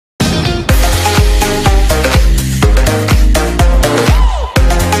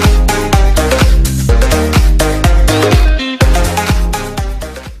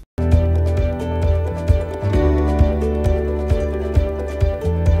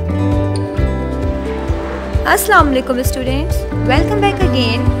Alaikum students, welcome back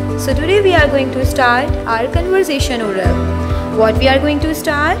again. So today we are going to start our conversation oral. What we are going to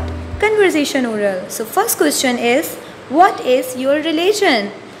start? Conversation oral. So first question is, what is your religion?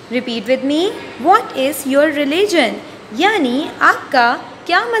 Repeat with me. What is your religion? यानी आपका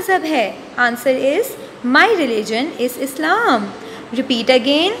क्या मज़हब है? Answer is, my religion is Islam. Repeat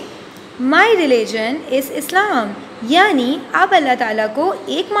again. My religion is Islam. यानी आप अल्लाह ताला को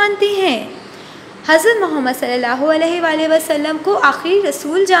एक मानते हैं. हज़रत मोहम्मद सल्लल्लाहु अलैहि वसल्लम को आखिरी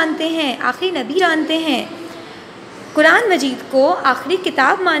रसूल जानते हैं, आखिरी नबी जानते हैं. कुरान मजीद को आखिरी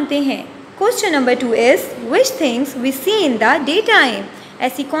किताब मानते हैं. Question number 2 is, which things we C in the day time?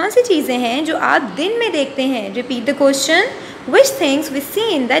 ऐसी कौन सी चीज़ें हैं जो आप दिन में देखते हैं? Repeat the question. Which things we C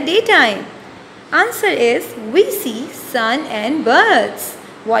in the day time? Answer is, we C sun and birds.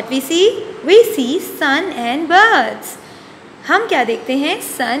 What we C? We C sun and birds. हम क्या देखते हैं?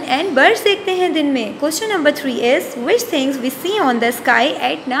 सन एंड बर्ड्स देखते हैं दिन में. Question number 3 is, which things we C on the sky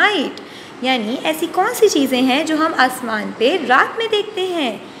at night? यानी ऐसी कौन सी चीज़ें हैं जो हम आसमान पे रात में देखते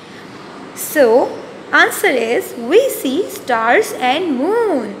हैं? So answer is, we C stars and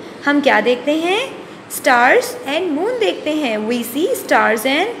moon. हम क्या देखते हैं? स्टार्स एंड मून देखते हैं. We C stars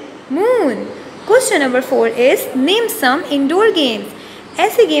and moon. Question number 4 is, name some indoor games.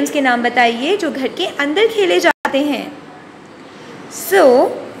 ऐसे गेम्स के नाम बताइए जो घर के अंदर खेले जाते हैं. So,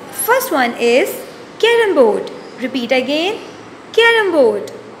 first one is carrom board. Repeat again. Carrom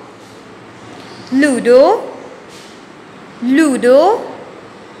board. Ludo. Ludo.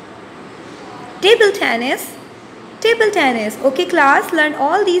 Table tennis. Table tennis. Okay class, learn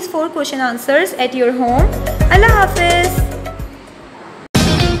all these 4 question answers at your home. Allah Hafiz.